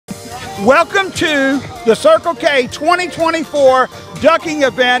Welcome to the Circle K 2024 ducking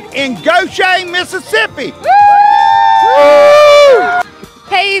event in Gautier, Mississippi.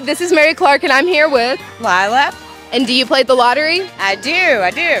 Hey, this is Mary Clark and I'm here with Lila. And do you play the lottery? I do.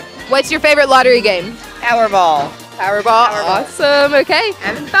 What's your favorite lottery game? Powerball. Powerball. Awesome. Okay.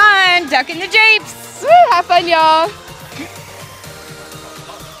 Having fun, ducking the japes. Woo, have fun, y'all.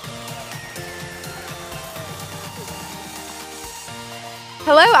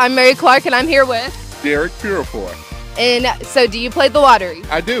 Hello, I'm Mary Clark and I'm here with Derek Purifoy. And so do you play the lottery?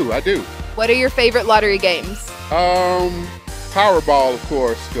 I do. What are your favorite lottery games? Powerball, of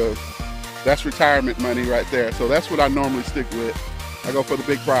course, because that's retirement money right there. So that's what I normally stick with. I go for the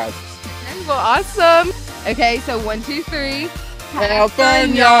big prizes. Well, awesome. Okay, so 1, 2, 3. Have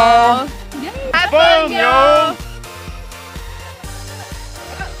fun, y'all. Have fun, y'all.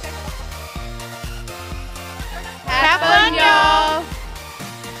 Have fun, y'all.